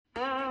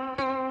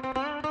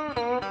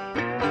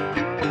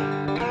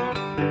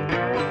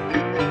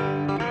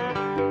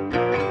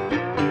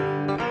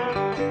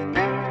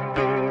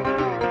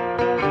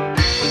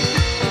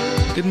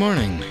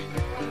morning,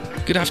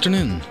 good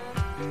afternoon,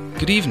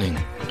 good evening.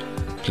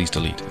 Please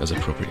delete as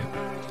appropriate.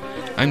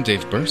 I'm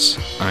Dave Burse.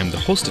 I'm the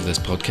host of this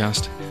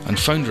podcast and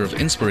founder of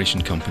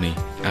inspiration company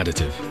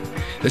Additive.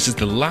 This is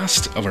the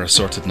last of our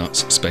Assorted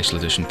Nuts special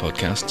edition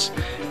podcasts,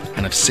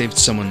 and I've saved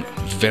someone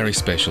very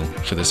special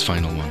for this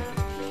final one.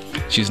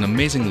 She's an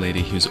amazing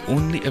lady who's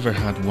only ever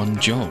had one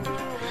job.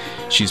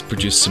 She's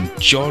produced some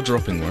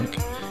jaw-dropping work,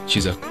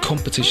 she's a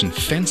competition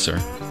fencer,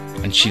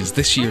 and she's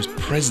this year's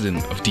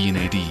president of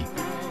D&AD.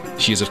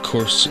 She is, of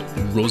course,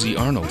 Rosie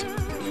Arnold.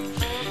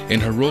 In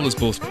her role as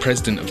both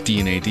president of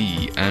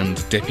D&AD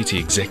and deputy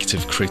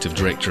executive creative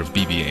director of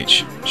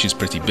BBH, she's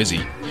pretty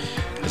busy,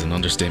 as an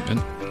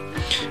understatement.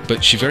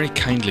 But she very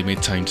kindly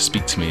made time to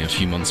speak to me a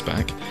few months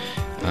back,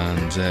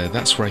 and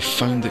that's where I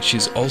found that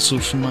she's also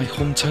from my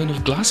hometown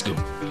of Glasgow.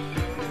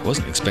 I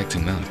wasn't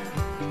expecting that.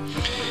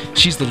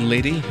 She's the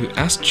lady who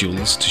asked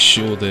Jules to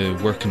show the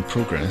work in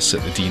progress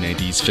at the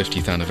D&AD's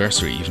 50th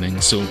anniversary evening,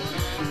 so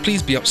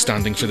please be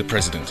upstanding for the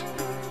president.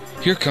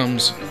 Here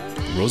comes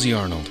Rosie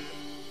Arnold.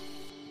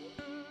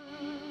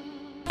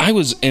 I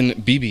was in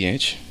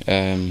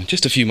BBH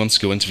just a few months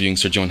ago interviewing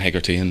Sir John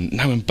Hegarty, and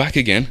now I'm back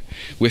again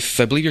with,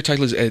 I believe your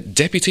title is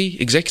Deputy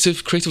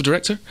Executive Creative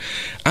Director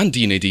and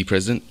D&AD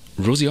President,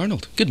 Rosie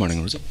Arnold. Good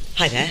morning, Rosie.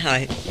 Hi there,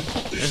 hi.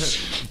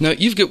 Now,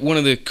 you've got one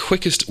of the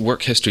quickest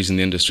work histories in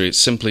the industry. It's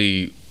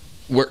simply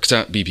worked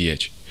at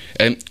BBH.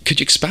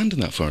 Could you expand on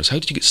that for us? How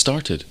did you get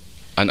started?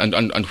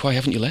 And why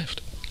haven't you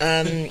left?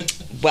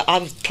 Well,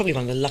 I'm probably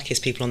one of the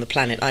luckiest people on the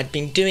planet. I'd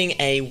been doing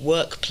a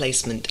work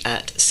placement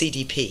at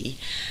CDP,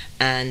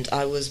 and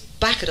I was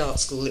back at art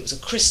school. It was a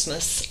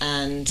Christmas,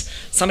 and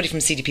somebody from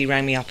CDP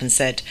rang me up and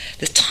said,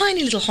 this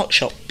tiny little hot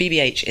shop,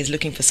 BBH, is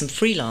looking for some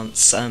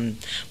freelance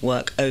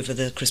work over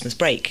the Christmas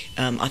break.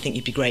 I think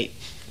you'd be great.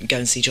 Go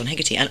and see John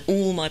Hegarty. And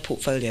all my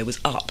portfolio was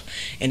up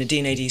in a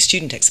D&AD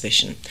student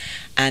exhibition,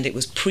 and it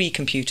was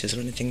pre-computers or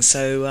anything.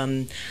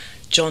 So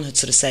John had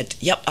sort of said,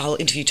 yep, I'll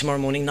interview tomorrow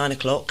morning, 9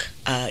 o'clock.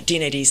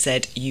 D&AD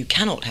said, you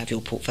cannot have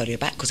your portfolio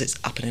back because it's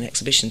up in an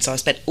exhibition. So I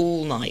spent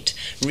all night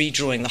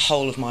redrawing the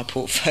whole of my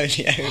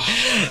portfolio.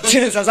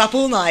 So I was up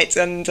all night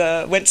and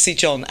went to see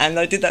John. And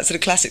I did that sort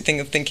of classic thing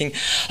of thinking,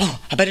 oh,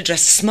 I better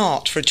dress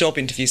smart for a job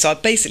interview. So I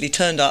basically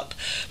turned up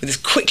with this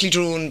quickly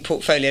drawn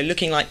portfolio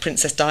looking like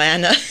Princess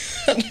Diana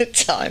at the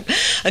time.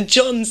 And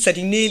John said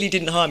he nearly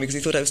didn't hire me because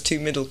he thought I was too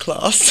middle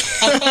class.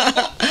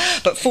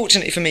 But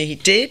fortunately for me, he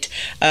did.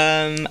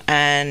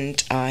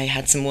 And I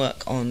had some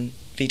work on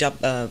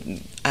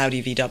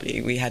Audi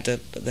VW. We had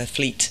the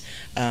fleet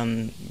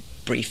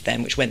brief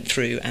then, which went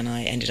through, and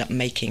I ended up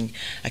making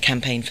a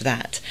campaign for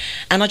that.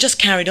 And I just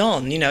carried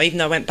on, even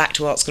though I went back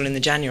to art school in the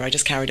January, I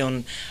just carried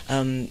on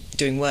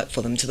doing work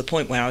for them to the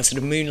point where I was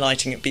sort of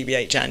moonlighting at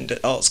BBH and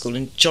at art school,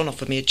 and John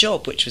offered me a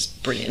job, which was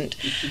brilliant.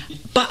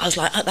 But I was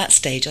like, at that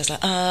stage, I was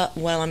like,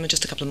 well, I'm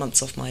just a couple of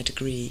months off my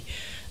degree,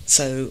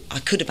 so I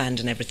could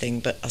abandon everything,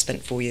 but I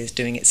spent 4 years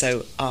doing it.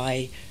 So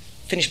I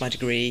finished my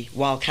degree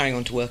while carrying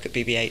on to work at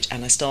BBH,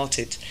 and I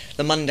started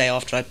the Monday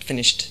after I'd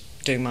finished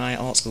doing my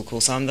art school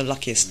course. So I'm the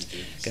luckiest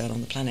girl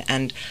on the planet.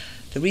 And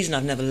the reason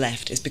I've never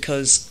left is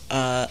because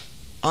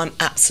I'm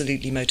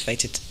absolutely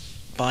motivated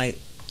by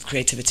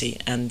creativity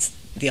and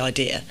the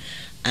idea.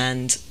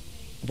 And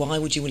why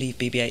would you leave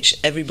BBH?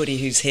 Everybody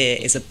who's here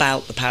is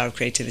about the power of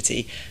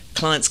creativity.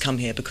 Clients come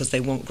here because they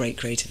want great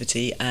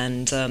creativity.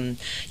 And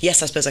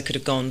yes, I suppose I could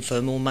have gone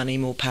for more money,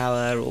 more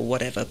power or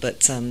whatever,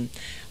 but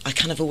I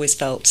kind of always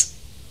felt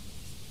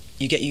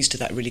you get used to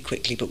that really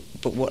quickly,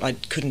 but what I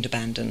couldn't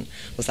abandon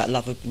was that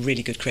love of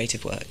really good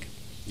creative work.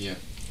 Yeah.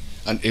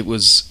 And it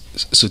was,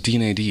 so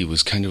D&AD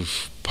was kind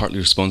of partly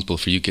responsible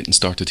for you getting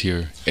started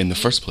here in the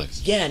first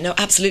place? Yeah, no,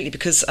 absolutely,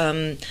 because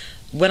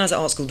when I was at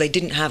art school, they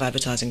didn't have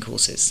advertising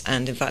courses,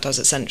 and in fact I was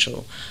at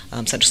Central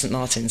St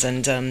Martin's,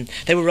 and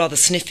they were rather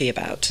sniffy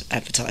about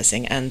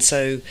advertising, and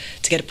so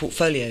to get a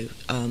portfolio,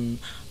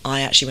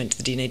 I actually went to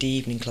the D&AD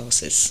evening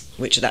classes,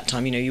 which at that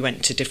time, you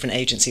went to different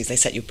agencies, they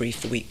set your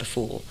brief the week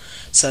before.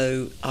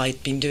 So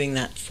I'd been doing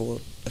that for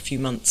a few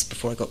months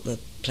before I got the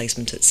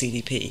placement at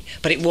CDP.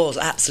 But it was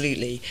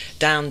absolutely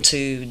down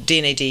to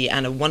D&AD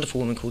and a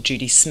wonderful woman called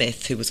Judy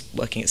Smith, who was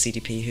working at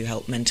CDP, who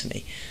helped mentor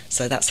me.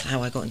 So that's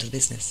how I got into the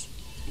business.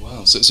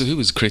 Wow. So who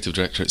was creative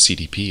director at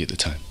CDP at the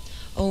time?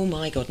 Oh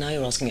my God, now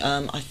you're asking.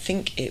 I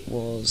think it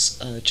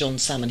was John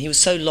Salmon. He was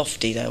so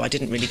lofty, though, I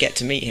didn't really get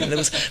to meet him. There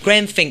was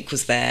Graham Fink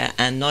was there,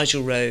 and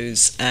Nigel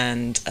Rose,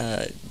 and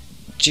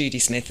Judy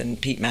Smith, and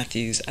Pete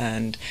Matthews,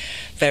 and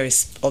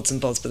various odds and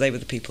bods, but they were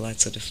the people I'd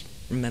sort of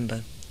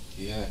remember.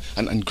 Yeah,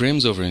 and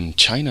Graham's over in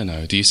China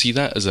now. Do you see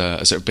that as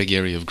a sort of big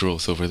area of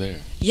growth over there?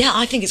 Yeah,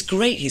 I think it's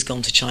great he's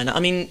gone to China. I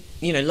mean,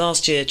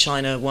 last year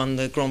China won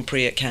the Grand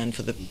Prix at Cannes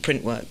for the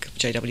print work of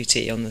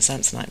JWT on the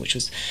Samsonite, which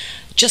was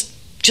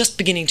just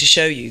beginning to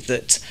show you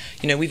that,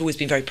 we've always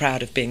been very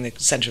proud of being the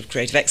centre of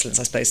creative excellence,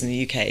 I suppose, in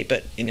the UK,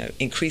 but,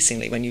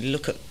 increasingly, when you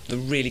look at the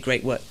really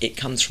great work, it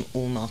comes from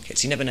all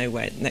markets. You never know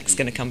where it's next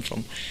going to come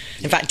from.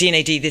 In fact,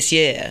 D&AD this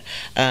year,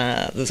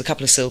 there was a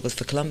couple of silvers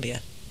for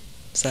Columbia.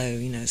 So,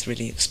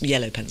 it's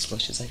yellow pencil, I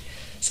should say.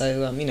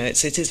 So,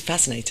 it is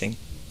fascinating.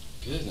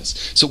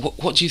 Goodness. So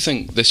what do you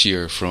think this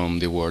year from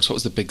the awards? What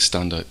was the big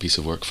standout piece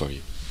of work for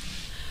you?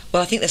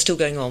 Well, I think they're still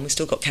going on. We've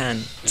still got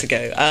Cannes to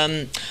go.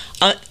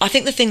 I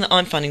think the thing that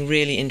I'm finding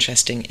really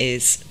interesting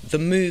is the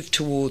move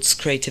towards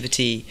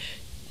creativity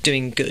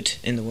doing good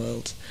in the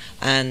world.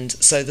 And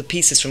so the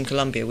pieces from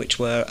Colombia, which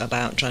were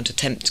about trying to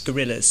tempt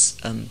guerrillas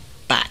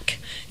back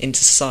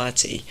into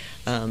society,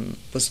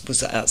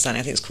 was outstanding.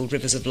 I think it's called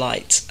Rivers of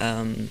Light.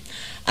 And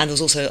there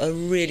was also a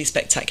really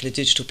spectacular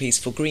digital piece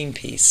for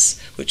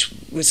Greenpeace, which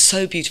was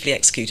so beautifully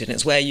executed. And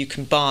it's where you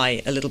can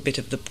buy a little bit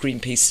of the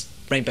Greenpeace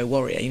Rainbow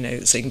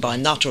Warrior, so you can buy a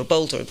nut or a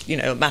bolt or,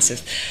 a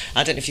massive...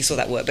 I don't know if you saw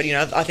that work, but,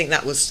 I think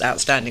that was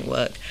outstanding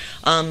work.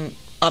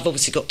 I've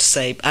obviously got to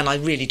say, and I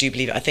really do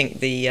believe it, I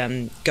think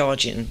the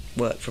Guardian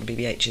work from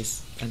BBH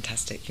is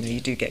fantastic. You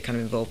do get kind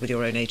of involved with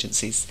your own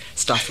agency's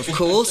stuff, of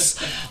course.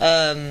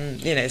 So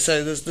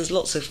there's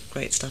lots of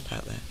great stuff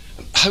out there.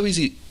 How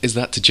easy is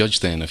that to judge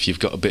then, if you've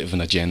got a bit of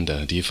an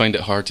agenda? Do you find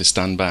it hard to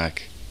stand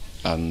back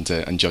and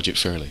judge it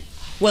fairly?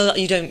 Well,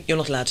 you're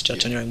not allowed to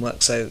judge on your own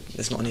work, so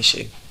there's not an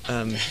issue.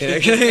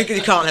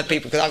 You can't have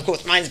people, because of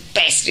course mine's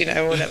best,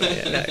 or whatever.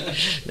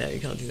 No, you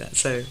can't do that.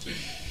 So.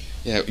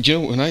 Yeah,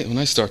 when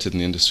I started in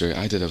the industry,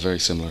 I did a very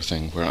similar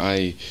thing where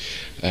I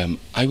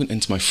went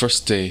into my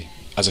first day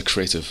as a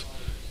creative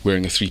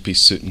wearing a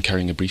three-piece suit and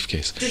carrying a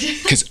briefcase,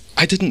 because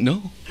I didn't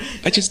know.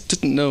 I just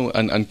didn't know,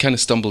 and kind of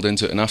stumbled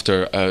into it. And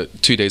after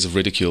 2 days of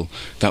ridicule,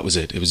 that was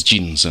it. It was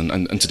jeans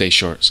and today's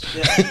shorts.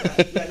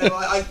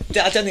 I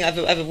don't think I've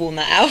ever worn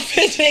that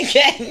outfit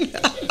again.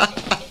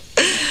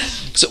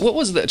 So what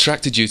was it that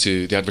attracted you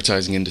to the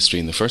advertising industry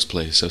in the first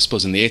place? I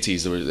suppose in the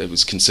 80s it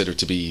was considered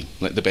to be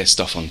like the best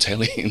stuff on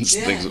telly and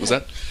things. Was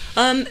that?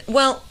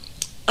 Well,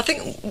 I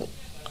think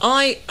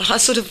I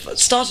sort of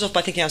started off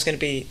by thinking I was going to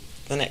be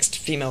the next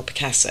female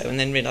Picasso, and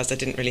then realised I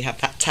didn't really have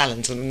that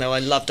talent, even though I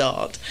loved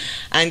art,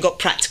 and got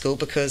practical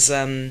because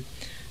I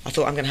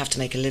thought I'm going to have to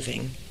make a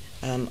living.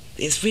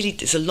 This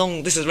is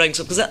a rank,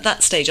 because at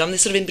that stage I'm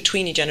this sort of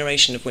in-betweeny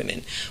generation of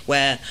women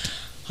where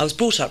I was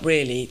brought up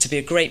really to be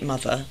a great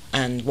mother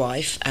and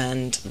wife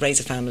and raise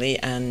a family,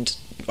 and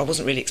I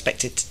wasn't really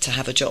expected to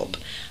have a job.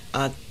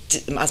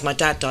 As my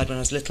dad died when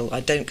I was little, I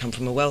don't come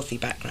from a wealthy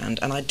background,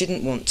 and I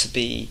didn't want to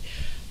be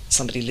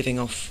somebody living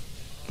off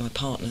my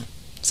partner.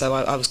 So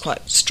I was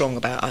quite strong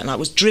about it, and I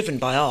was driven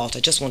by art. I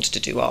just wanted to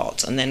do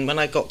art. And then when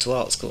I got to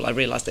art school, I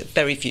realised that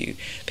very few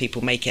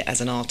people make it as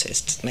an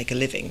artist, make a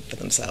living for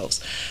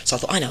themselves. So I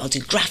thought, I'll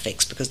do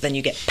graphics, because then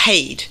you get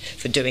paid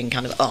for doing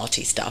kind of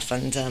arty stuff.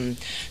 And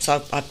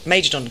so I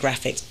majored on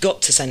graphics,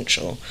 got to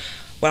Central,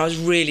 where I was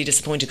really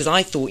disappointed, because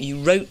I thought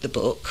you wrote the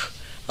book,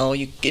 or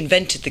you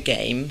invented the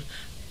game,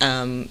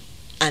 and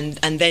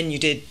then you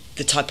did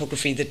the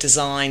typography, the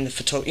design, the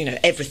photography,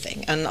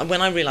 everything. And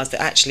when I realised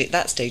that actually at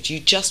that stage you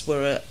just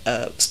were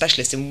a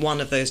specialist in one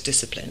of those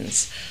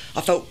disciplines, I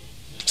felt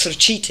sort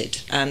of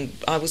cheated. And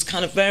I was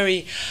kind of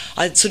I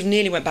sort of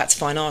nearly went back to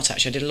fine art,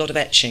 actually. I did a lot of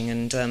etching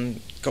and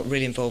got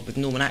really involved with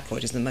Norman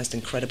Ackroyd, who's the most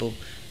incredible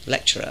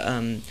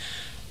lecturer.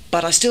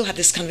 But I still had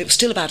this it was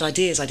still about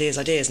ideas. And it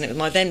was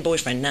my then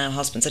boyfriend, now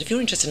husband, said, if you're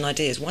interested in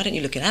ideas, why don't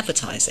you look at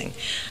advertising?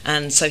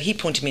 And so he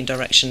pointed me in the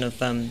direction of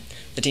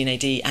the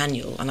D&AD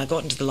annual, and I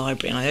got into the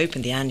library and I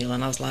opened the annual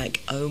and I was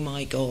like, oh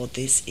my God,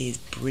 this is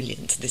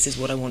brilliant. This is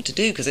what I want to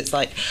do, because it's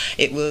like,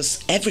 it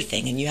was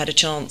everything, and you had a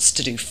chance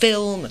to do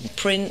film and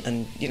print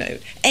and,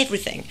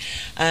 everything.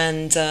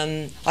 And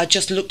I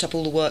just looked up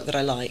all the work that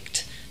I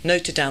liked,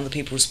 noted down the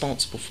people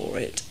responsible for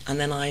it, and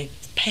then I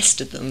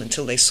pestered them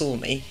until they saw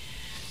me,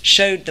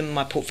 showed them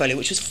my portfolio,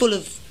 which was full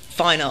of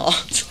fine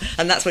art,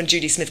 and that's when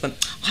Judy Smith went,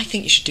 I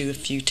think you should do a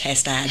few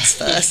test ads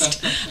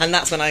first. And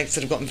that's when I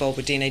sort of got involved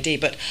with D&AD.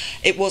 But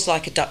it was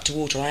like a duck to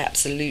water. I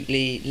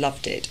absolutely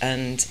loved it,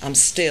 and I'm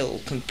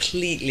still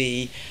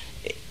completely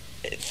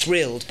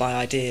thrilled by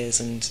ideas,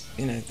 and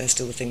they're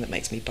still the thing that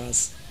makes me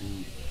buzz.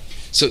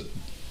 So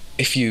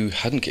if you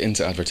hadn't get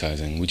into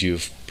advertising, would you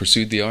have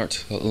pursued the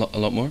art a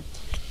lot more?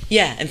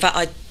 Yeah, in fact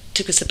I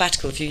took a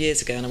sabbatical a few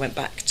years ago, and I went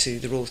back to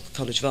the Royal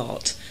College of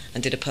Art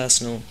and did a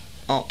personal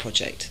art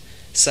project.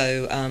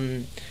 So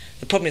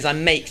the problem is I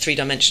make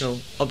three-dimensional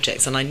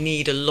objects, and I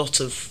need a lot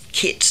of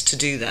kit to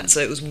do that.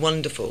 So it was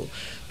wonderful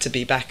to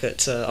be back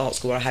at art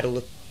school where I had all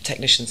the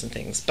technicians and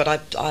things. But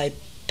I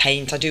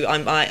paint. I've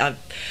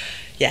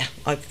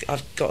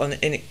got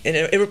an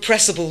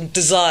irrepressible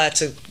desire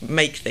to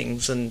make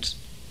things and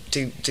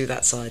do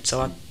that side.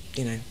 So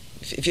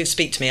if you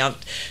speak to me, I've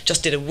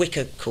just did a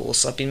wicker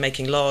course. I've been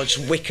making large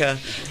wicker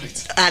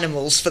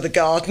animals for the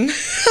garden.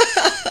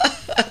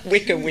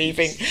 Wicker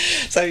weaving.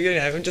 So,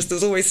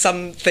 there's always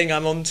something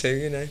I'm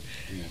onto,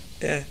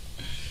 Yeah.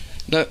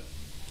 Now,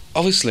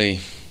 obviously,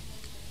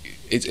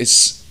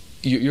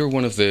 you're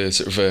one of the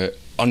sort of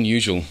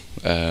unusual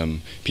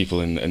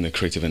people in the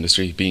creative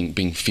industry,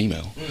 being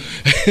female.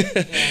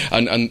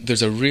 and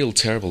there's a real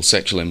terrible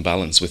sexual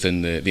imbalance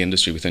within the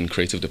industry, within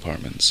creative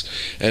departments.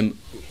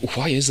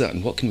 Why is that,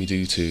 and what can we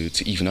do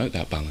to even out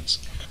that balance?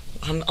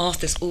 I'm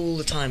asked this all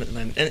the time at the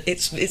moment, and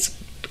it's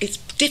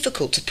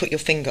difficult to put your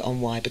finger on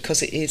why,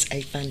 because it is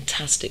a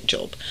fantastic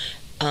job.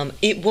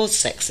 It was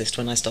sexist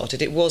when I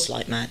started. It was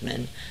like Mad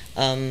Men.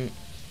 And,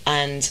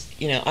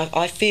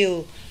 I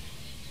feel,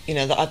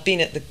 that I've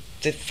been at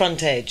the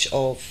front edge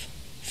of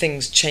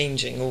things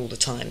changing all the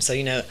time. So,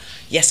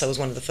 yes, I was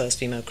one of the first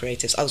female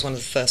creatives. I was one of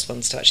the first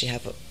ones to actually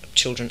have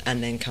children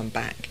and then come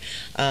back.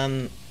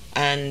 And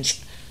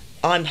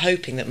I'm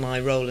hoping that my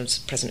role as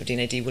president of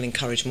D&AD will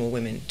encourage more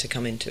women to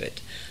come into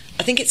it.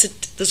 I think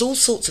there's all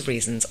sorts of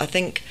reasons. I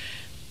think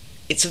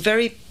it's a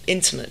very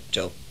intimate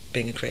job,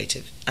 being a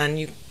creative. And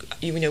you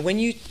when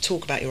you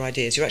talk about your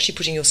ideas, you're actually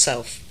putting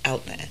yourself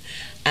out there.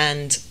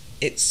 And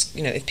it's,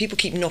 if people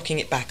keep knocking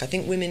it back, I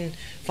think women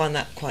find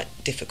that quite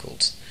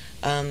difficult.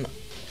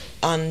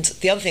 And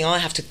the other thing I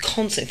have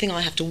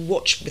to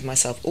watch with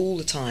myself all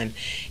the time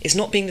is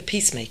not being the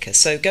peacemaker.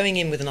 So going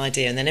in with an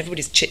idea and then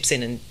everybody chips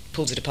in and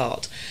pulls it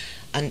apart,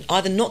 and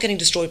either not getting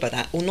destroyed by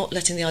that or not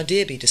letting the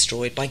idea be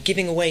destroyed by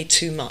giving away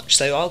too much.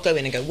 So I'll go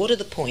in and go, what are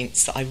the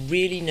points that I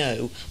really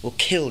know will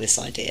kill this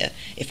idea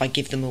if I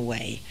give them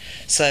away?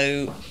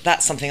 So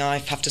that's something I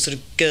have to sort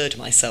of gird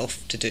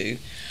myself to do.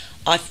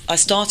 I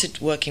started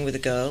working with a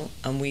girl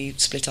and we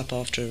split up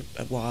after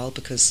a while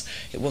because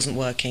it wasn't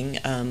working,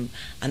 and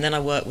then I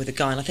worked with a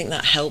guy, and I think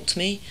that helped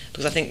me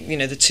because I think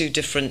the two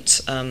different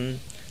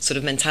sort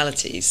of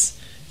mentalities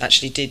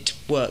actually did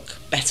work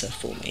better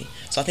for me.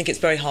 So I think it's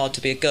very hard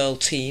to be a girl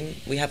team.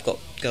 We have got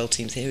girl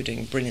teams here who are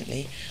doing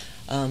brilliantly,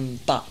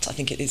 but I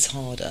think it is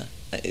harder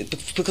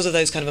because of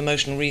those kind of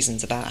emotional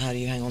reasons about how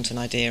you hang on to an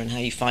idea and how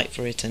you fight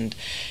for it and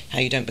how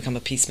you don't become a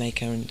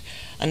peacemaker. And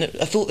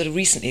a thought that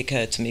recently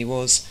occurred to me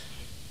was,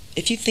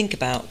 if you think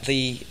about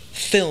the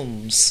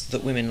films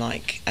that women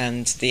like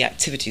and the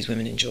activities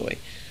women enjoy,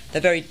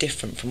 they're very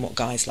different from what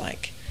guys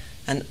like.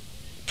 And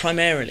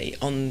primarily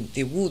on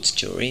the awards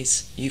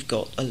juries, you've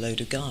got a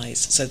load of guys.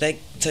 So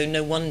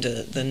no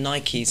wonder the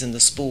Nikes and the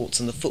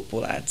sports and the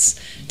football ads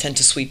tend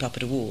to sweep up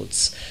at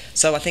awards.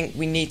 So I think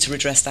we need to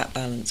redress that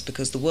balance,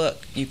 because the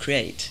work you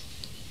create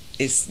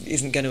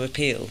isn't going to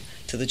appeal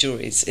to the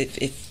juries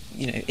if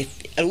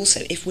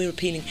we're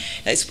appealing.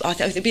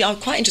 I'm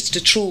quite interested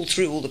to trawl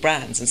through all the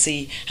brands and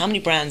see how many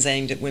brands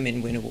aimed at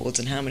women win awards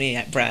and how many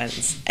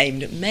brands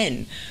aimed at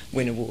men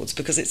win awards,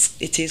 because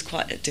it is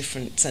quite a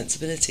different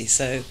sensibility.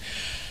 So,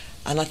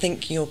 and I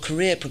think your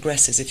career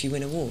progresses if you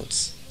win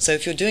awards. So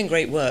if you're doing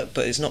great work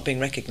but it's not being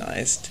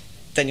recognised,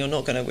 then you're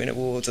not going to win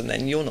awards, and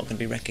then you're not going to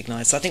be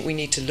recognised. So I think we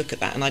need to look at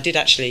that. And I did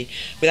actually,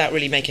 without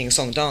really making a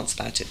song and dance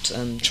about it,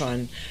 try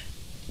and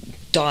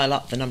dial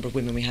up the number of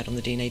women we had on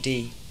the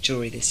D&AD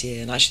jury this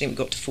year, and I actually think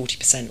we got to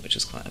 40%, which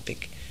was quite a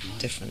big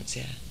difference.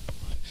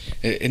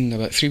 In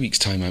about 3 weeks'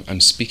 time,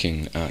 I'm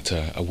speaking at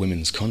a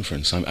women's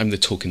conference. I'm the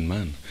token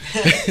man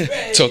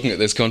talking at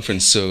this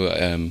conference. So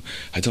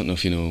I don't know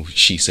if you know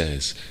She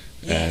Says,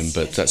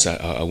 but that's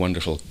a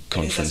wonderful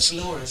conference. That's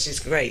Laura, she's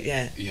great.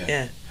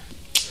 Yeah.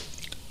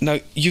 Now,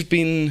 you've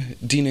been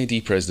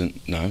D&AD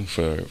president now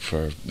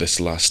for this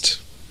last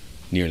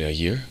nearly a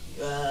year.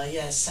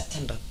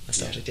 September I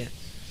started.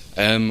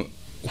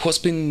 What's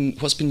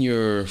been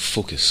your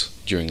focus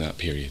during that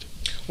period?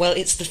 Well,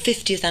 it's the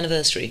 50th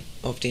anniversary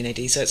of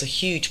D&AD, so it's a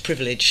huge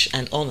privilege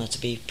and honour to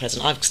be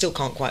president. I still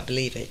can't quite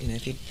believe it.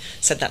 If you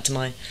said that to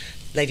my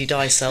Lady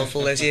Di self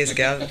all those years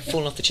ago, I'd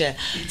fallen off the chair.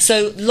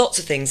 So lots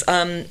of things.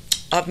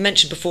 I've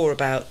mentioned before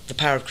about the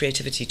power of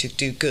creativity to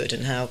do good,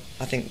 and how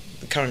I think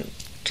the current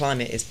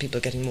climate is people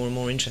are getting more and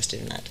more interested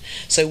in that.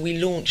 So we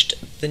launched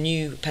the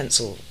new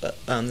pencil,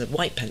 the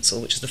white pencil,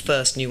 which is the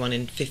first new one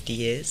in 50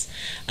 years,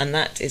 and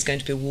that is going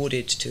to be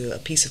awarded to a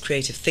piece of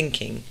creative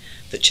thinking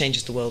that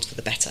changes the world for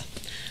the better.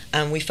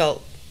 And we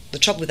felt the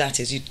trouble with that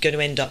is you're going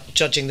to end up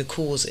judging the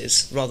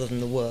causes rather than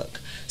the work.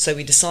 So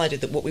we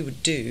decided that what we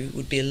would do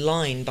would be a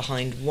line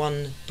behind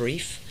one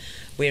brief.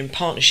 We're in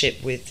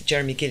partnership with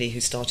Jeremy Gilly,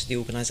 who started the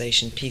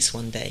organisation Peace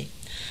One Day.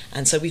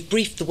 And so we've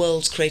briefed the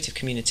world's creative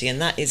community,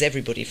 and that is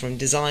everybody from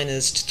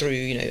designers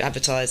through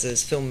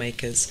advertisers,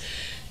 filmmakers,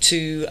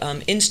 to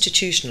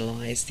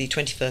institutionalise the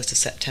 21st of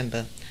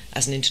September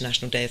as an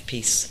International Day of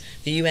Peace.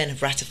 The UN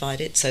have ratified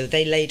it, so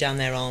they lay down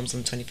their arms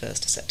on the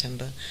 21st of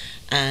September,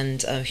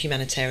 and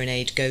humanitarian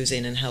aid goes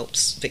in and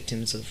helps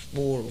victims of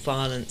war or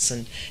violence.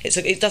 And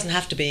it doesn't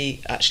have to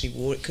be actually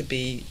war, it could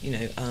be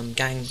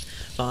gang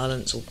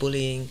violence or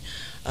bullying.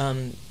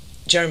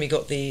 Jeremy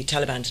got the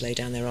Taliban to lay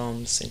down their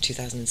arms in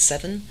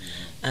 2007,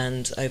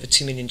 and over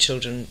 2 million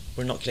children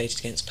were inoculated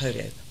against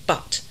polio.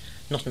 But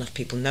not enough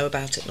people know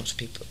about it, not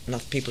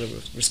enough people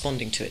are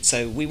responding to it.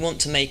 So we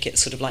want to make it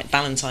sort of like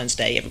Valentine's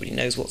Day. Everybody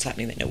knows what's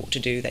happening, they know what to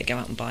do, they go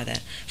out and buy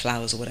their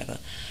flowers or whatever.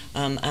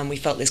 And we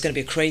felt there's going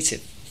to be a creative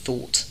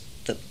thought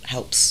that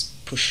helps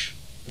push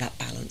that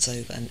balance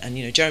over.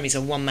 And Jeremy's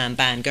a one-man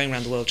band going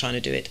around the world trying to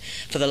do it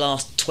for the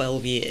last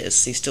 12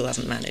 years. He still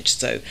hasn't managed.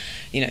 So,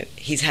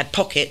 he's had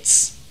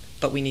pockets,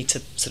 but we need to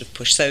sort of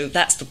push. So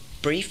that's the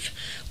brief.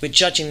 We're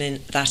judging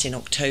that in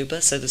October,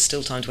 so there's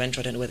still time to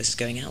enter. I don't know where this is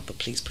going out, but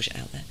please push it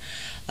out there.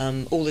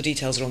 All the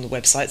details are on the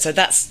website. So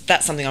that's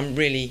something I'm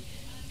really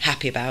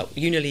happy about.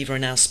 Unilever are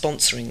now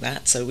sponsoring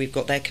that, so we've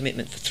got their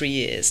commitment for 3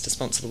 years to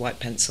sponsor the white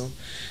pencil,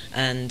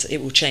 and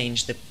it will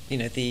change. The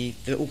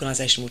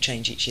organisation will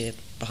change each year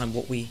behind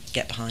what we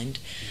get behind.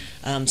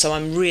 So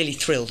I'm really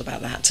thrilled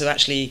about that. To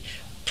actually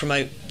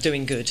promote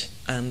doing good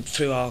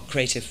through our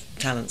creative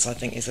talents, I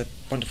think, is a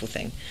wonderful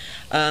thing.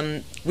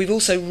 We've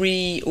also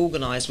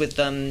reorganised with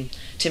Tim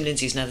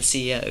Lindsay's now the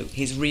CEO.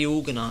 He's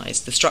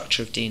reorganised the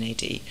structure of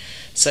D&AD.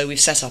 So we've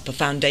set up a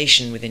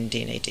foundation within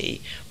D&AD,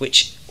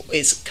 which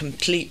is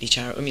completely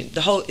charity. I mean,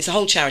 it's a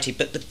whole charity,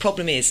 but the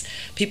problem is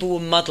people were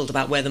muddled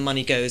about where the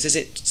money goes. Is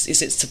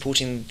it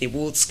supporting the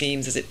awards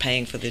schemes? Is it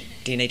paying for the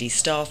D&AD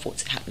staff?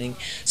 What's happening?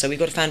 So we've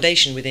got a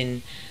foundation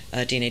within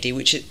D&AD,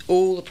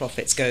 all the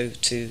profits go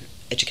to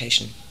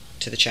education,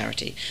 to the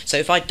charity. So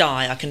if I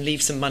die, I can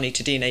leave some money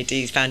to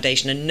D&AD's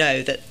foundation and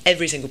know that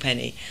every single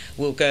penny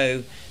will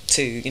go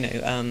to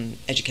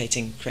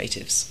educating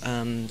creatives.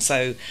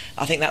 So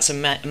I think that's a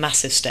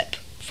massive step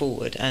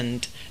forward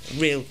and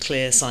real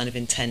clear sign of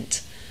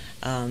intent.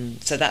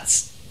 So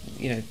that's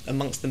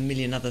amongst the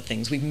million other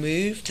things. We've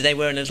moved. They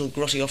were in a little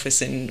grotty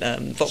office in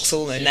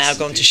Vauxhall. They're now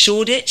gone to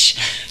Shoreditch,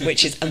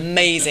 which is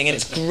amazing, and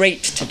it's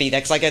great to be there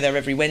because I go there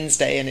every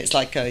Wednesday, and it's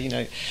like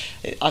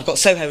I've got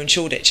Soho and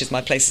Shoreditch as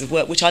my places of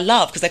work, which I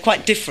love because they're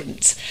quite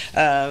different,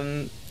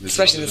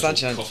 especially in the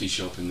sunshine. Coffee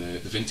shop in the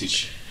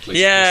vintage place.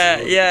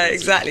 Yeah,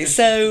 exactly.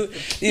 So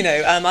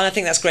and I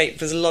think that's great.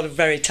 There's a lot of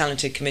very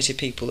talented, committed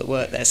people that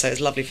work there, so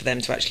it's lovely for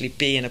them to actually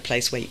be in a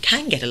place where you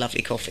can get a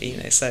lovely coffee.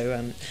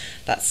 So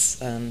that's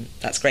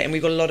great. And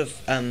we've got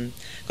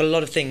a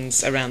lot of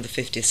things around the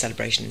 50th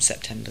celebration in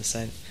September.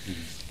 So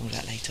more of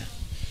that later.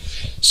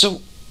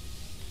 So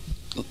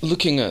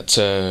looking at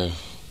the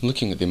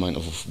amount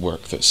of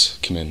work that's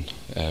come in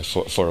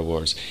for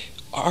awards,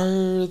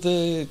 are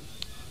the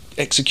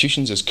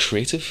executions as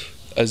creative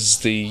as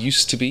they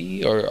used to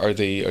be, or are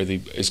they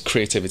is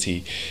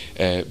creativity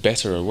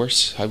better or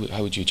worse? How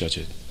would you judge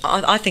it?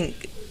 I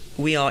think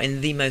we are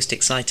in the most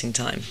exciting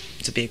time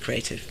to be a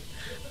creative.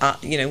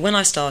 When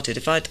I started,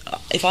 if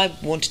I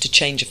wanted to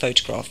change a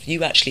photograph,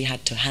 you actually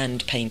had to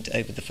hand paint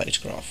over the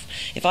photograph.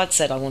 If I'd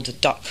said I want a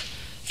duck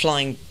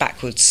flying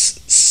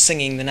backwards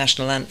singing the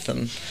national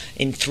anthem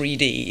in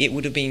 3D, it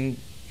would have been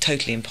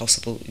totally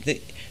impossible.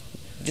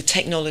 The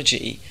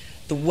technology,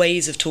 the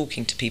ways of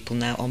talking to people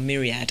now are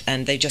myriad,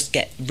 and they just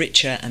get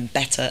richer and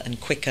better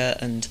and quicker,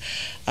 and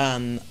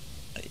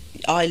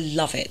I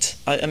love it.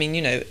 I mean,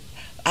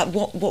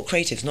 what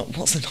creatives,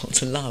 what's there not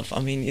to love? I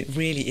mean, it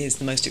really is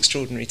the most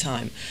extraordinary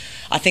time.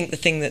 I think the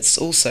thing that's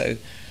also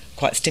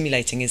quite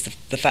stimulating is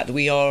the fact that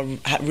we are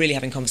really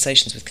having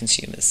conversations with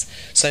consumers.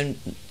 So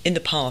in the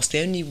past,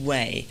 the only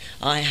way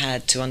I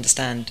had to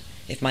understand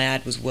if my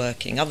ad was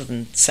working, other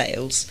than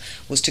sales,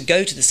 was to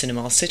go to the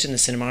cinema, sit in the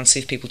cinema and see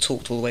if people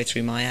talked all the way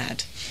through my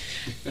ad.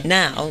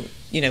 Now,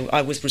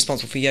 I was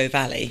responsible for Yo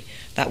Valley.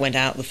 That went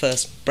out the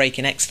first break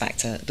in X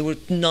Factor. There was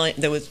 9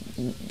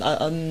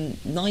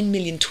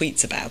 million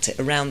tweets about it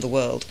around the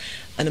world,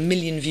 and 1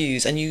 million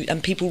views,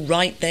 and people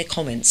write their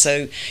comments,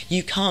 so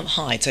you can't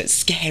hide. So it's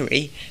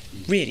scary,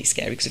 really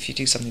scary, because if you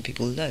do something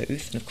people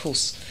loathe, and of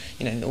course,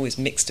 always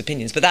mixed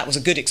opinions. But that was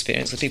a good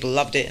experience because people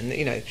loved it, and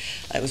it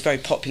was very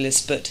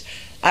populist. But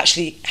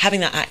actually having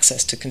that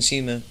access to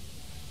consumer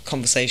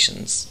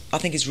conversations, I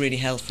think, is really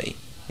healthy.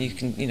 You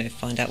can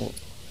find out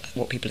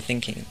what people are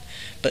thinking.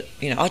 But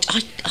I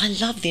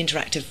love the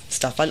interactive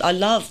stuff. I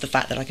love the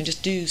fact that I can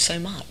just do so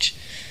much.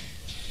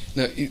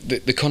 Now,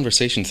 the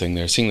conversation thing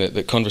there, seeing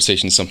that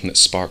conversation is something that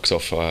sparks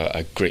off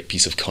a great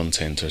piece of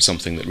content or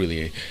something that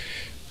really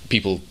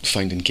people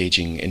find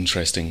engaging,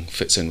 interesting,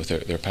 fits in with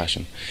their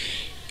passion.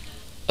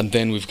 And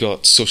then we've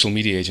got social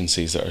media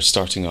agencies that are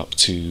starting up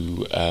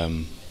to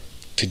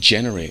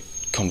generate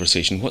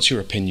conversation. What's your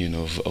opinion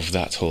of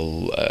that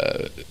whole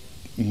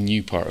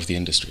new part of the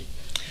industry?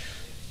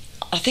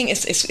 I think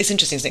it's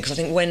interesting, isn't it? Because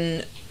I think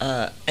when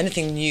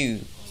anything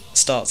new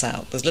starts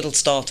out, there's little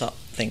start-up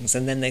things,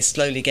 and then they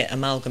slowly get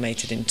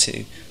amalgamated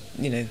into,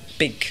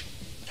 big.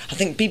 I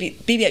think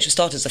BBH was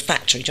started as a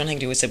factory. John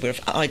Hinckley always said we're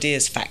an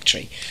ideas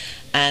factory,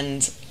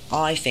 and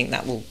I think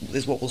that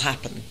is what will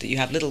happen. That you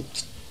have little,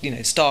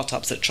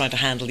 startups that try to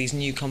handle these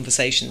new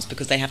conversations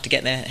because they have to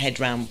get their head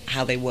around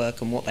how they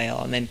work and what they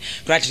are, and then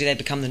gradually they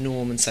become the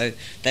norm, and so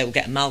they will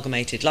get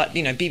amalgamated. Like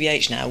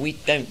BBH now, we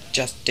don't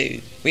just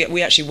do.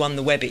 We actually won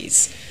the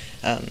Webbies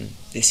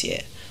this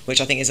year, which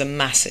I think is a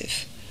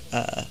massive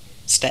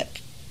step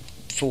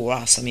for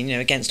us. I mean,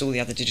 against all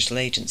the other digital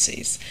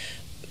agencies,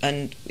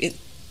 and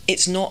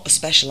it's not a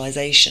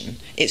specialisation.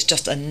 It's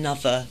just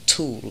another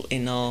tool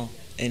in our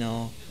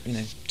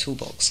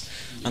toolbox,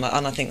 and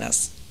I think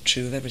that's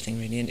true of everything,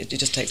 really. And it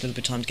just takes a little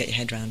bit of time to get your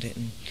head around it,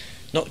 and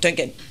don't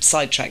get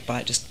sidetracked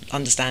by it. Just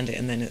understand it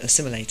and then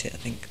assimilate it. I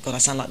think, God, I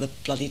sound like the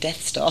bloody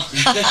Death Star.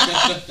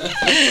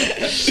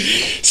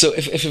 So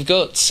if we've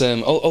got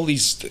all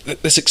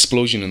this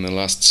explosion in the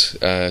last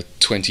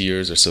 20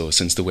 years or so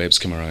since the web's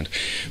come around,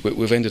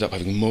 we've ended up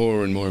having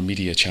more and more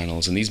media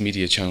channels, and these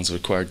media channels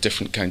require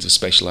different kinds of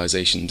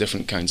specialisation,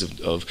 different kinds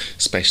of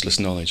specialist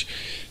knowledge.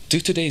 do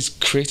today's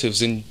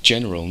creatives in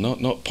general,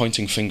 not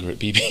pointing finger at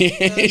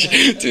BBH,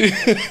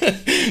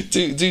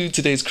 do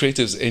today's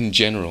creatives in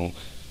general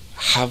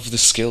have the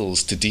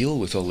skills to deal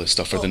with all this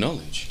stuff, or the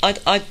knowledge? I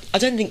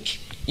don't think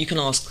you can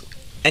ask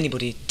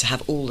anybody to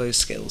have all those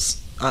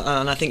skills.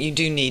 And I think you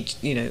do need,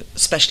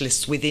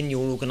 specialists within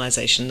your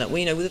organisation that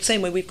the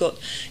same way we've got,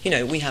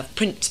 we have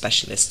print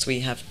specialists, we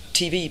have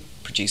TV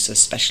producer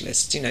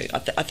specialists.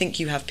 I think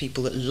you have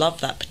people that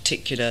love that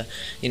particular,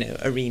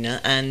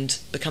 arena and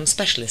become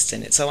specialists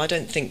in it. So I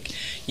don't think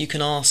you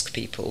can ask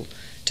people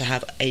to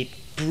have a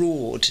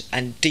broad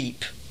and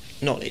deep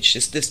knowledge.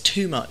 There's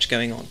too much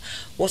going on.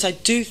 What I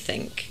do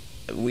think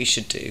we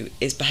should do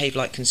is behave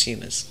like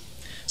consumers.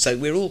 So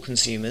we're all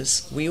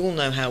consumers, we all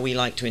know how we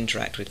like to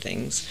interact with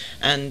things,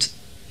 and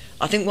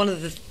I think one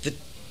of the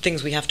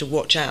things we have to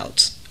watch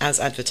out as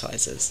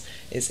advertisers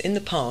is, in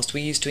the past we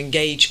used to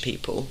engage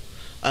people,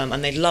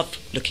 and they love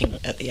looking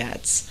at the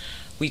ads.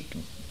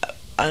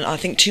 And I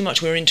think too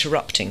much we're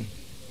interrupting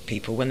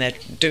people when they're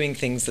doing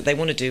things that they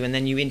want to do, and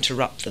then you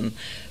interrupt them.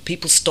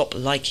 People stop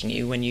liking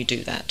you when you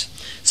do that.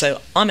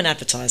 So I'm an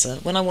advertiser.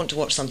 When I want to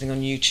watch something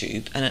on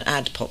YouTube and an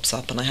ad pops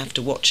up and I have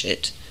to watch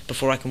it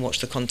before I can watch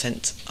the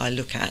content I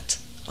look at,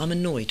 I'm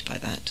annoyed by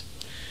that.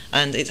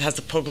 And it has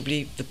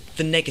probably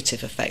the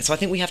negative effect. So I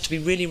think we have to be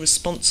really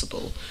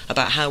responsible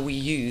about how we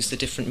use the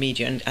different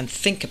media and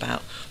think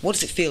about, what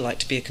does it feel like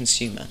to be a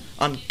consumer?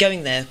 I'm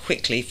going there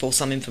quickly for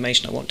some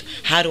information I want.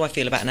 How do I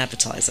feel about an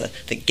advertiser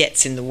that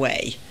gets in the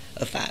way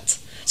of that?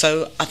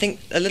 So I think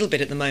a little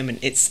bit at the moment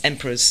it's not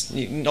Emperor's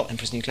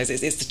New Clothes,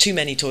 it's the too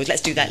many toys,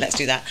 let's do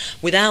that,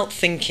 without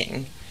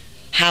thinking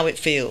how it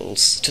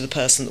feels to the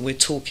person that we're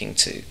talking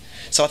to.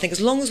 So I think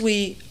as long as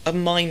we are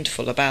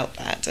mindful about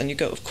that, and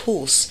of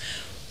course,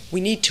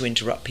 we need to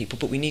interrupt people,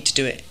 but we need to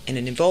do it in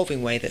an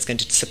involving way that's going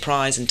to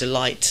surprise and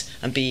delight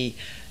and be,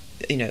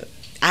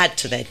 add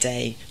to their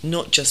day,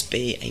 not just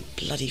be a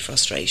bloody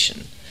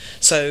frustration.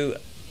 So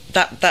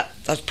that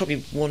I've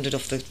probably wandered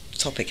off the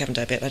topic, haven't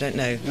I, a bit? I don't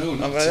know.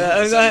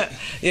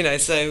 No,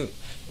 so...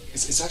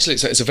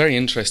 It's a very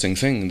interesting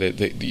thing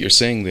that you're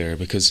saying there,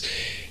 because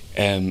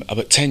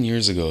about 10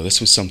 years ago,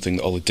 this was something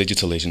that all the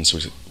digital agents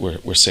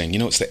were saying,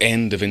 it's the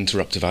end of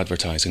interruptive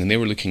advertising, and they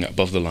were looking at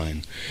above the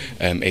line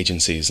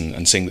agencies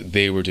and saying that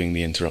they were doing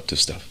the interruptive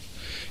stuff.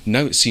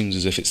 Now it seems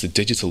as if it's the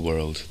digital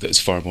world that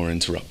is far more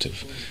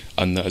interruptive,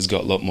 and that has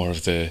got a lot more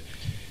of the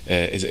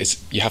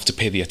you have to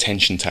pay the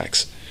attention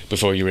tax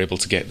before you're able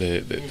to get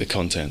the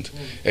content.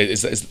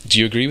 Do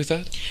you agree with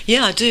that?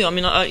 Yeah, I do. I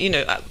mean,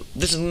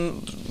 this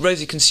is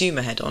Rosie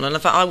consumer head on, and in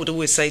fact I would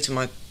always say to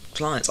my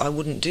clients, I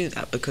wouldn't do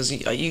that, because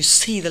you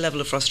see the level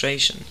of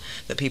frustration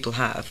that people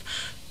have.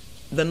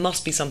 There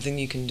must be something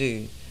you can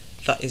do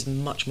that is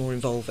much more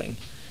involving,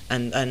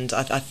 and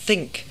I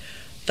think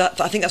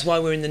that's why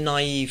we're in the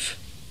naive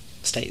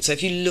state. So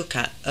if you look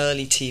at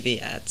early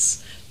TV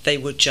ads, they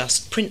were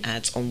just print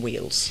ads on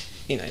wheels,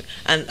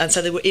 and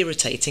so they were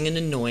irritating and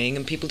annoying,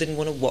 and people didn't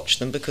want to watch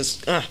them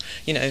because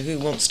who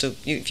wants to,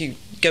 if you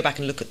go back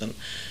and look at them.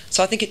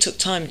 So I think it took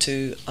time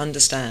to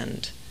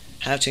understand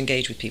how to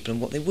engage with people and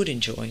what they would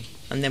enjoy,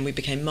 and then we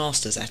became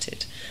masters at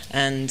it.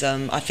 And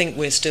I think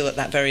we're still at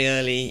that very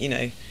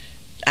early,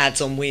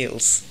 ads on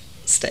wheels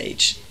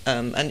stage.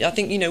 And I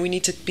think, we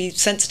need to be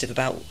sensitive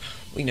about,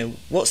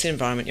 what's the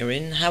environment you're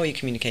in, how are you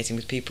communicating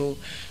with people,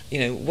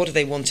 what are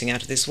they wanting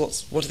out of this,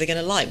 what are they going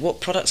to like,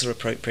 what products are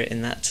appropriate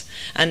in that.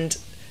 And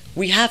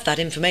we have that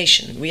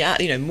information. We are,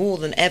 more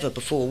than ever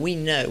before, we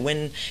know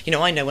when,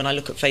 I know when I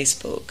look at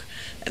Facebook,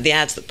 the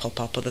ads that pop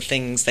up are the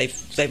things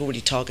they've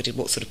already targeted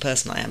what sort of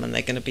person I am, and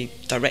they're going to be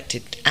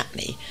directed at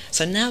me.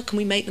 So now can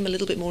we make them a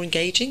little bit more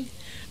engaging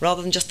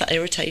rather than just that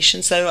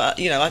irritation? So,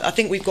 I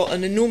think we've got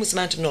an enormous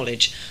amount of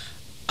knowledge.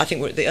 I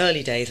think we're at the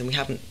early days and we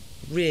haven't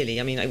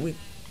really,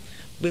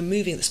 we're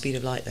moving at the speed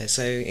of light though,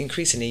 so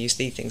increasingly you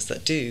see things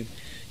that do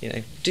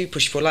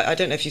push you forward. Like, I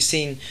don't know if you've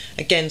seen,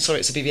 again, sorry,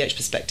 it's a BBH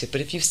perspective, but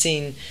if you've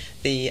seen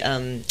the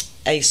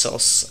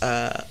ASOS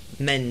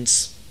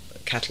men's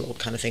catalogue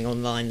kind of thing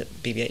online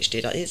that BBH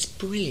did, it's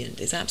brilliant.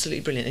 It's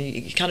absolutely brilliant,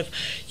 and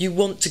you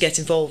want to get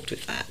involved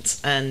with that.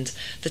 And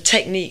the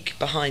technique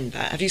behind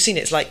that, have you seen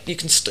it? It's like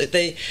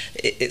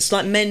it's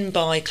like men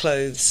buy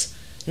clothes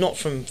not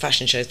from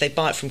fashion shows; they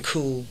buy it from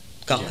cool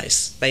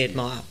guys they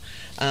admire.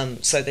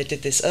 So they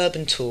did this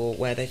urban tour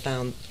where they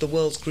found the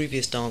world's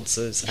grooviest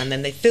dancers, and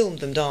then they filmed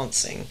them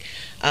dancing,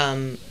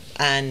 and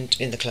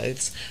in the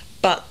clothes.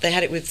 But they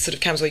had it with sort of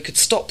cameras where you could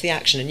stop the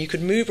action and you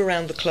could move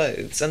around the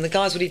clothes, and the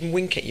guys would even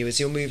wink at you as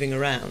you're moving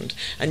around,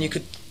 and you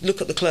could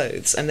look at the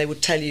clothes and they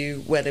would tell you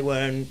where they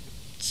were and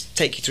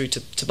take you through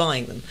to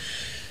buying them.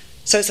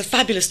 So it's a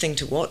fabulous thing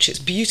to watch. It's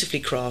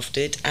beautifully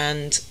crafted,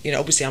 and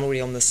obviously I'm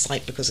already on the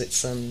site because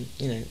it's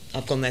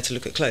I've gone there to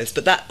look at clothes.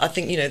 But that, I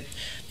think,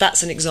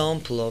 that's an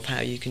example of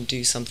how you can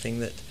do something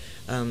that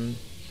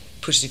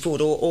pushes you forward.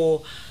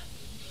 Or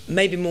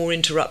maybe more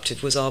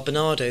interruptive was our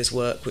Bernardo's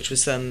work, which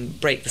was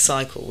Break the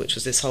Cycle, which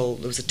was there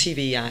was a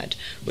TV ad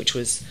which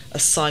was a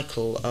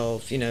cycle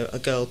of a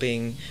girl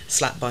being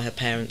slapped by her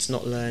parents,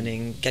 not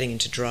learning, getting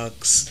into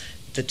drugs,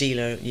 the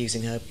dealer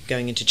using her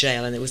going into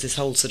jail, and it was this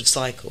whole sort of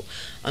cycle.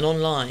 And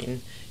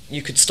online,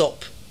 you could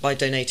stop by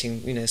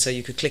donating, you know, so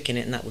you could click in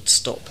it and that would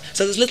stop.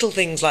 So there's little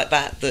things like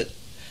that that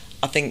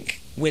I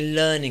think we're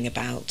learning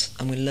about,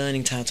 and we're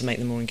learning how to make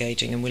them more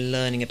engaging, and we're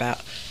learning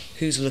about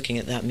who's looking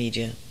at that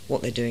media,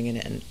 what they're doing in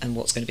it, and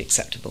what's going to be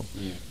acceptable.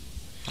 Yeah.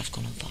 I've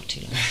gone on far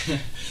too long.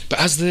 But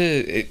as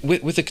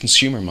with the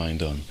consumer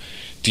mind on,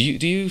 do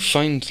you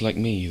find, like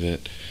me,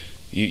 that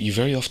you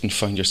very often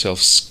find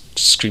yourself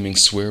screaming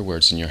swear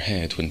words in your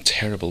head when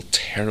terrible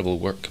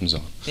work comes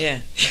on?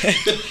 Yeah.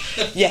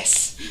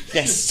 Yes.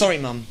 Sorry,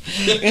 Mum.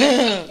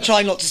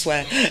 Try not to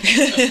swear.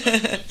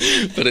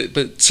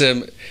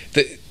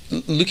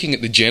 Looking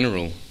at the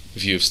general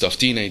view of stuff,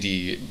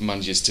 D&AD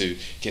manages to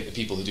get the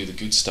people who do the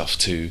good stuff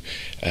to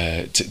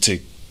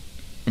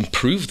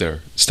improve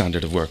their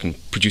standard of work and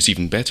produce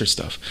even better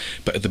stuff.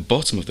 But at the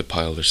bottom of the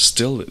pile, there's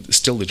still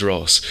the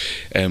dross,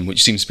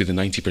 which seems to be the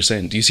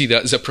 90%. Do you see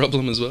that as a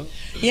problem as well?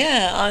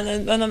 Yeah,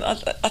 and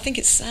I think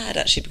it's sad,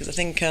 actually, because I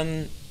think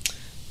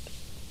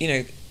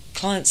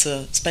clients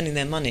are spending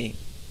their money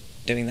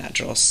doing that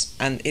dross,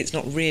 and it's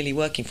not really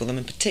working for them.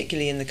 And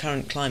particularly in the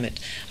current climate,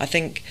 I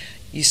think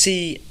you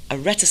see a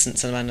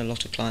reticence around a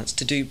lot of clients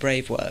to do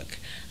brave work,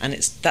 and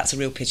that's a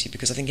real pity,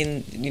 because I think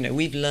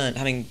we've learned,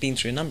 having been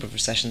through a number of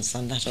recessions,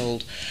 I'm that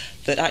old,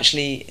 that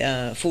actually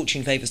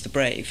fortune favours the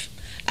brave,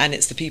 and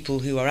it's the people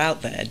who are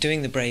out there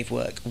doing the brave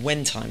work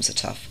when times are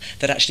tough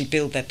that actually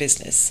build their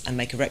business and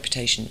make a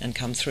reputation and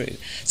come through.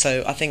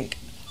 So I think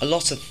a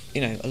lot of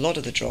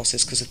the dross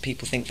is because of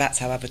people think that's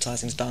how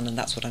advertising's done and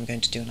that's what I'm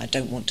going to do, and I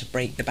don't want to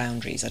break the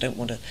boundaries. I don't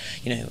want to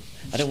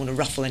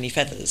ruffle any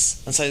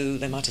feathers, and so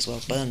they might as well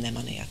burn their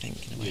money, I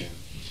think, in a way. Yeah.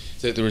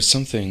 There was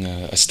something,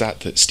 a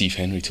stat that Steve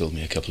Henry told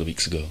me a couple of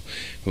weeks ago,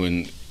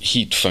 when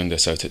he'd found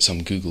this out at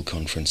some Google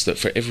conference, that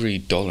for every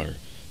 $1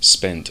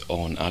 spent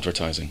on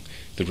advertising,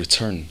 the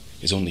return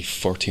is only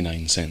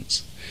 49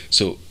 cents.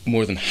 So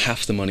more than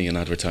half the money in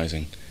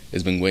advertising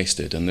is being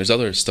wasted. And there's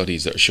other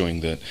studies that are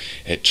showing that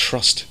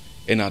trust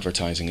in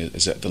advertising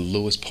is at the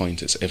lowest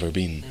point it's ever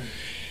been.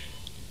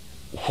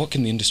 What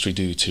can the industry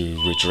do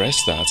to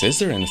redress that? Is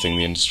there anything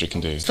the industry can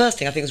do? First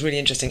thing I think was really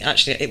interesting,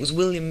 actually, it was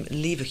William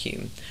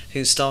Leverhulme,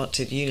 who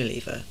started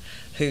Unilever,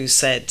 who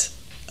said,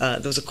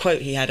 there was a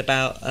quote he had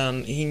about,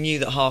 he knew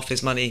that half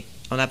his money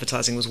on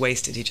advertising was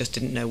wasted, he just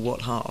didn't know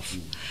what half.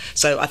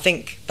 So I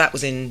think that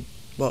was in,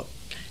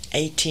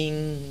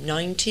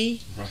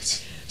 1890?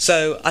 Right.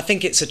 So I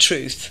think it's a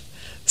truth.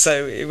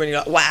 So when you're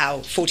like,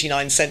 wow,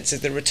 49 cents is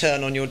the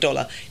return on your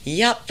dollar.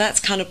 Yep, that's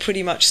kind of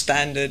pretty much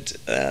standard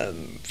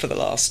for the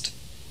last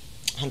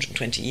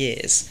 120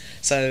 years.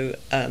 So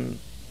I'm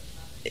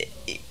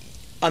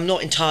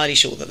not entirely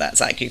sure that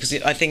that's accurate,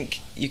 because I think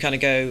you kind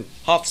of go,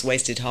 half's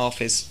wasted,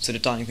 half is sort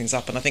of dyeing things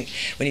up. And I think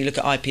when you look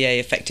at IPA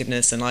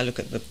effectiveness, and I look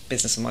at the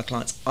business of my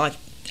clients,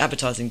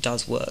 advertising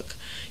does work.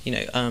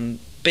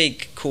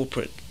 Big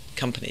corporate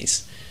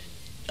companies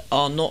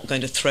are not going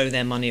to throw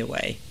their money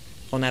away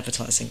on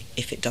advertising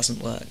if it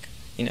doesn't work.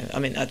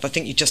 I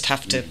think you just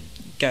have to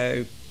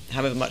go,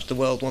 however much the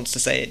world wants to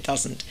say it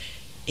doesn't,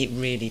 it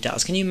really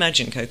does. Can you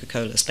imagine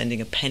Coca-Cola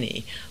spending a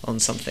penny on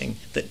something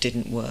that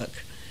didn't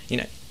work?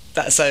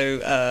 I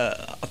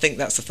think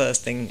that's the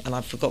first thing, and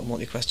I've forgotten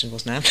what your question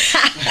was now.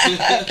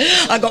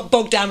 I got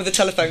bogged down with a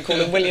telephone call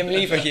and William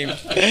Leverhulme.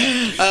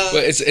 Well,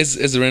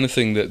 is there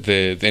anything that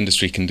the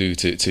industry can do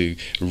to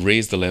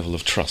raise the level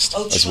of trust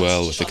as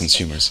well with the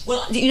consumers?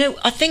 Well,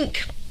 I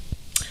think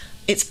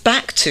it's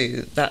back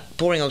to that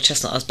boring old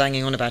chestnut I was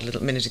banging on about a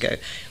little minute ago.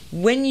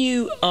 When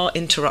you are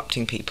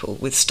interrupting people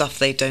with stuff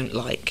they don't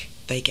like,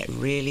 they get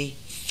really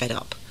fed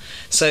up.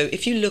 So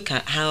if you look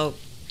at how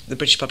the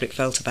British public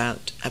felt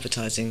about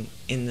advertising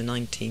in the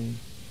 1960s,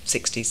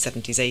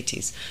 70s,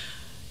 80s,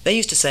 they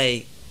used to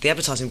say the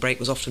advertising break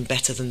was often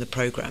better than the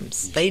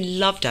programmes. They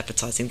loved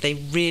advertising, they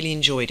really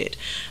enjoyed it.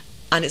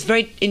 And it's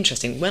very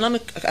interesting, when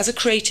as a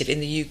creative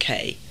in the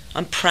UK,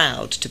 I'm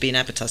proud to be in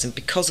advertising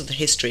because of the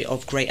history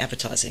of great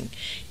advertising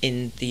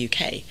in the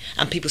UK.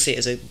 And people see it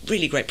as a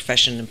really great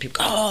profession, and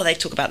people go, they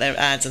talk about their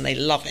ads and they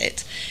love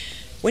it.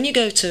 When you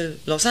go to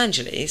Los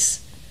Angeles,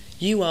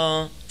 you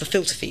are the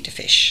filter feeder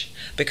fish,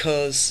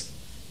 because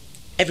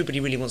everybody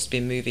really wants to be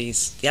in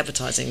movies. The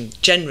advertising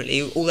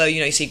generally, although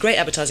you see great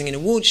advertising in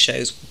awards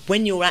shows,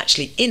 when you're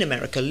actually in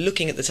America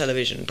looking at the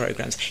television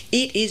programs,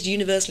 it is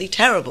universally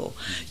terrible.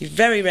 You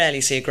very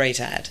rarely see a great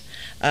ad,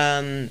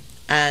 and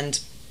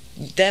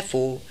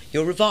therefore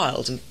you're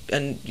reviled,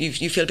 and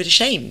you feel a bit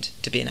ashamed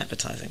to be in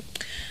advertising.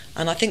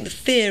 And I think the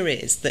fear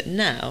is that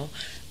now,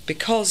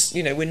 because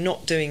we're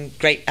not doing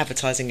great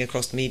advertising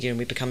across media and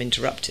we become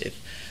interruptive,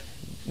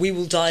 we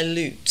will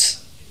dilute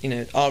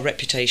our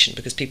reputation,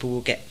 because people will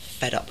get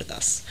fed up with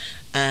us.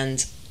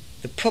 And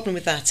the problem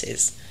with that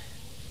is,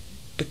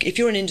 if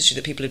you're an industry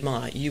that people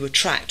admire, you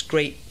attract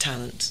great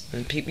talent,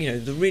 and people,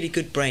 the really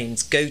good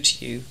brains go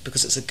to you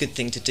because it's a good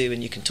thing to do,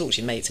 and you can talk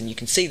to your mates and you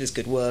can see there's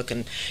good work,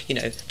 and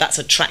that's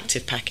an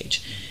attractive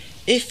package.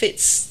 If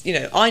it's,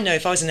 I know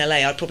if I was in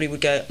LA, I probably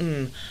would go,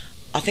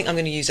 I think I'm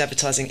going to use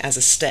advertising as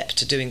a step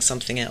to doing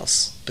something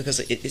else, because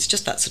it's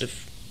just that sort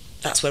of,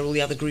 that's where all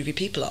the other groovy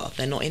people are.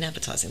 They're not in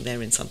advertising,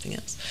 they're in something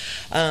else.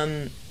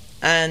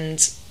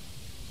 And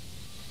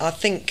I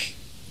think,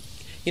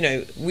 you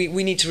know, we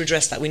need to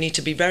redress that. We need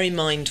to be very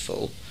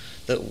mindful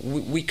that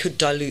we could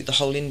dilute the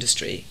whole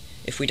industry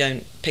if we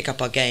don't pick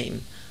up our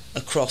game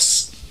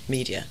across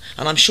media.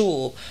 And I'm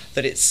sure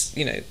that it's,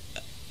 you know,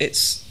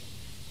 it's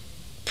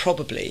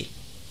probably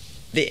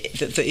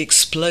the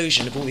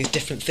explosion of all these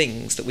different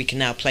things that we can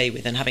now play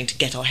with, and having to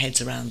get our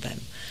heads around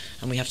them.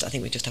 And I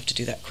think we just have to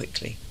do that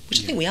quickly,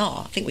 which I think we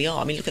are.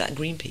 I mean, look at that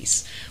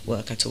Greenpeace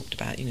work I talked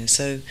about, you know,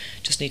 so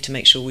just need to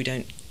make sure we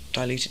don't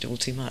dilute it all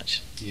too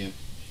much. Yeah.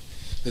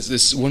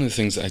 There's one of the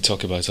things that I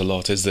talk about a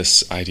lot is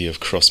this idea of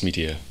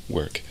cross-media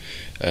work,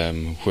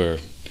 where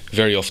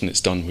very often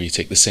it's done where you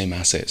take the same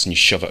assets and you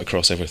shove it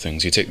across everything.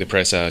 So you take the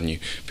press ad and you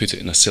put it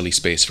in a silly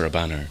space for a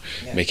banner,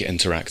 make it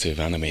interactive,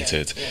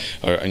 animated,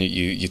 and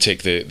you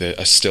take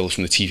a still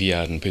from the TV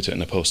ad and put it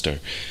in a poster,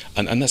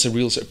 and that's a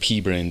real sort of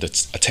pea-brained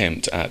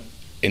attempt at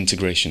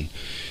integration.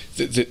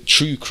 The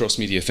true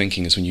cross-media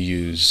thinking is when you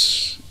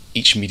use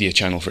each media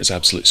channel for its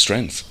absolute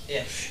strength.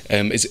 Yes.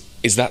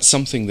 Is that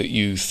something that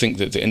you think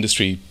that the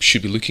industry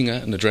should be looking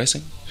at and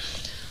addressing?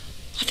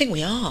 I think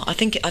we are. I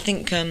think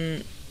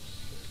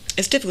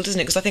it's difficult, isn't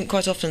it? Because I think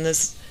quite often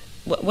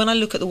when I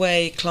look at the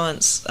way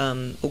clients'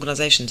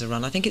 organisations are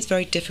run, I think it's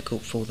very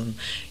difficult for them.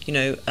 You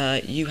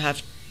know, you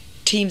have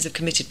teams of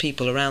committed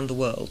people around the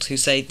world who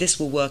say this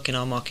will work in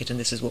our market and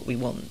this is what we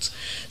want.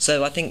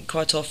 So I think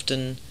quite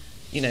often,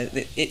 you know,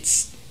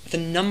 it's the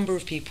number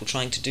of people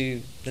trying to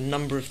do the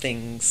number of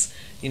things,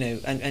 you know,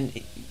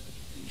 and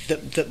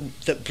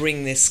that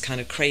bring this kind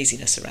of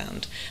craziness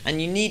around.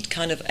 And you need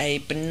kind of a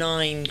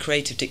benign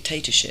creative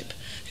dictatorship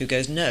who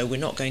goes, no, we're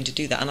not going to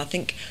do that. And I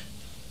think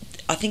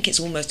it's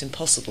almost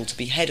impossible to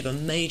be head of a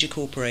major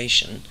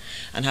corporation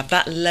and have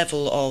that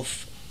level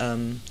of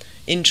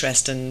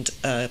interest and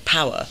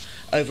power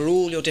over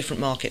all your different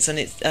markets.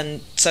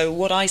 And so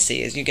what I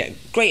see is you get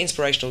great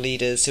inspirational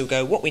leaders who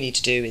go, what we need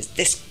to do is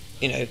this,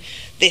 you know,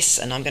 this,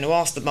 and I'm going to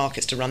ask the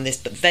markets to run this,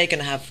 but they're going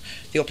to have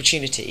the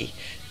opportunity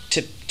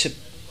to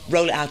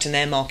roll it out in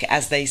their market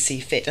as they see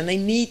fit. And they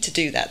need to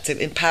do that to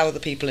empower the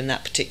people in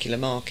that particular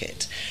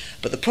market.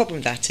 But the problem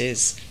with that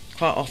is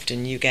quite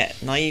often you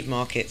get naive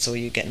markets, or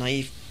you get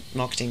naive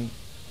marketing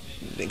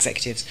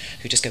executives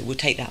who just go, we'll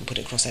take that and put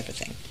it across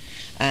everything.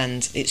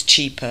 And it's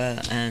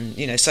cheaper, and,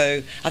 you know,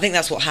 so I think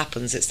that's what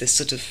happens. It's this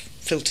sort of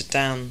filtered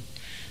down.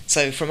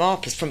 So from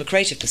a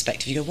creative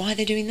perspective, you go, why are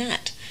they doing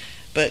that?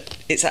 But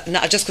it's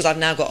just because I've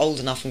now got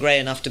old enough and grey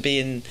enough to be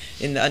in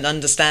and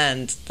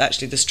understand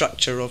actually the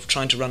structure of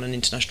trying to run an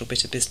international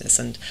bit of business,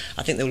 and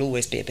I think there will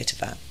always be a bit of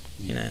that.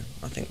 You know,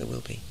 I think there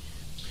will be.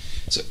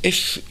 So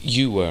if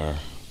you were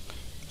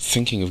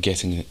thinking of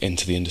getting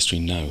into the industry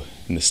now,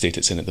 in the state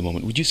it's in at the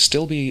moment, would you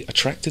still be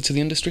attracted to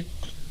the industry?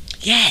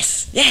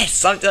 Yes.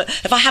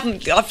 If I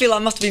haven't, I feel I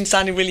must have been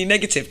sounding really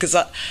negative, because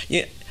I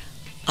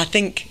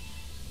think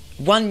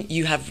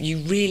you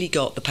really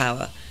got the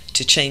power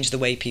to change the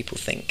way people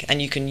think,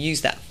 and you can use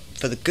that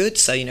for the good.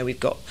 So, you know, we've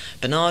got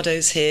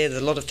Bernardo's here,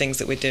 there's a lot of things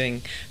that we're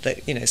doing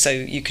that, you know, so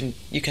you can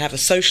have a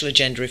social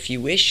agenda if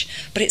you wish,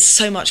 but it's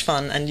so much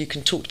fun, and you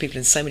can talk to people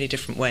in so many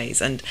different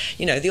ways. And,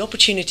 you know, the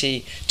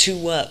opportunity to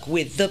work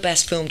with the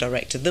best film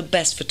director, the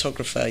best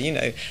photographer, you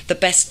know, the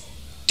best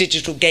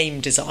digital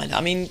game designer.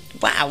 I mean,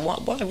 wow,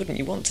 why wouldn't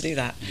you want to do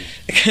that?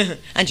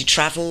 And you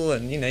travel,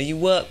 and, you know, you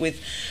work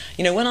with,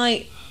 you know,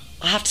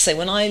 I have to say,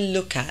 when I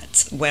look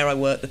at where I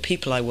work, the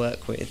people I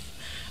work with,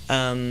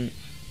 and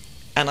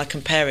I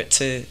compare it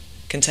to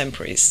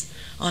contemporaries,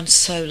 I'm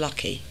so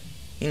lucky.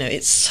 You know,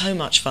 it's so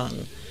much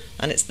fun,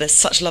 and there's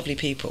such lovely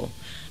people,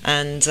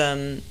 and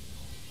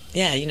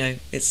yeah, you know,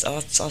 I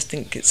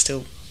think it's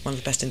still one of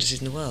the best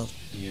industries in the world.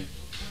 Yeah.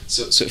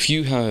 So if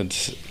you had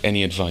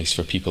any advice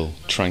for people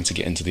trying to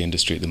get into the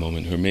industry at the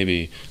moment, who are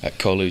maybe at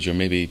college or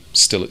maybe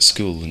still at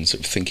school and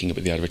sort of thinking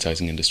about the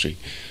advertising industry,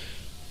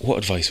 what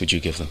advice would you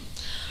give them?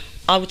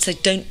 I would say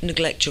don't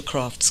neglect your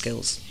craft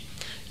skills.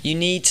 You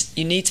need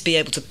to be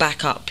able to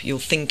back up your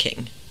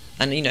thinking,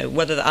 and, you know,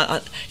 whether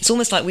it's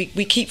almost like we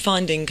keep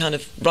finding kind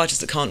of writers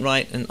that can't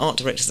write and art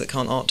directors that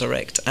can't art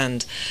direct,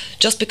 and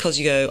just because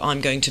you go,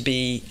 I'm going to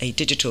be a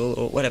digital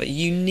or whatever,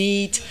 you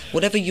need,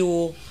 whatever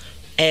your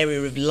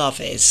area of love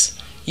is,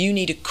 you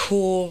need a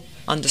core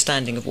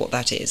understanding of what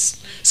that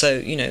is. So,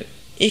 you know,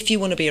 if you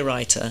want to be a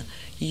writer,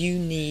 you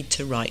need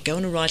to write. Go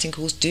on a writing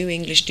course, do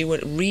English,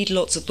 read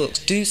lots of books,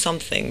 do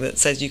something that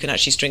says you can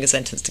actually string a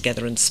sentence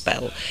together and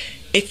spell.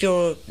 If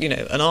you're, you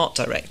know, an art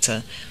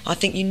director, I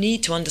think you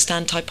need to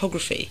understand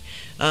typography.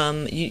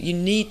 You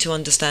need to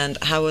understand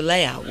how a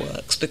layout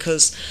works,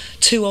 because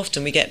too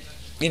often we get,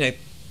 you know,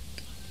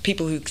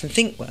 people who can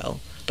think well,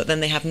 but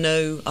then they have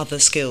no other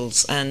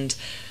skills, and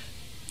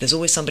there's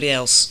always somebody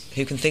else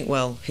who can think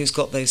well who's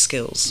got those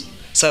skills.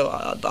 So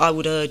I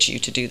would urge you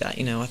to do that.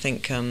 You know, I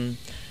think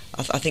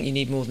you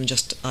need more than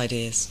just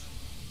ideas.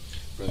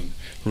 Brilliant.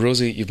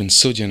 Rosie, you've been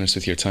so generous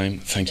with your time.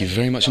 Thank you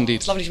very much indeed.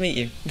 It's lovely to meet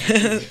you.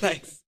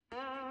 Thanks.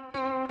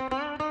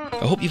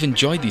 I hope you've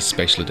enjoyed these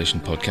special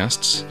edition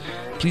podcasts.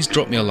 Please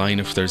drop me a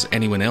line if there's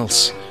anyone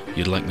else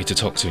you'd like me to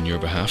talk to on your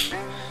behalf.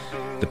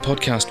 The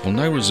podcast will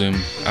now resume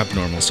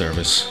abnormal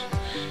service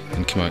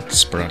and come out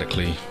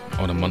sporadically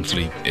on a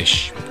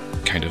monthly-ish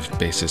kind of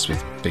basis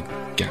with big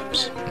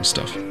gaps and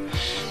stuff.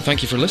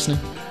 Thank you for listening.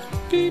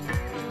 Beep.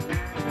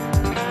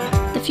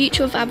 The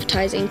Future of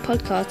Advertising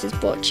podcast is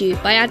brought to you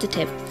by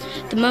Additive,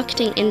 the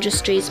marketing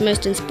industry's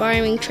most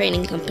inspiring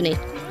training company.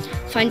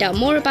 Find out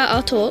more about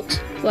our talks,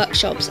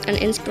 workshops and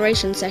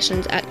inspiration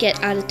sessions at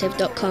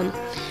getadditive.com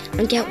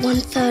and get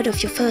 1/3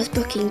 of your first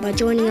booking by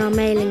joining our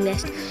mailing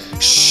list.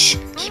 Shh!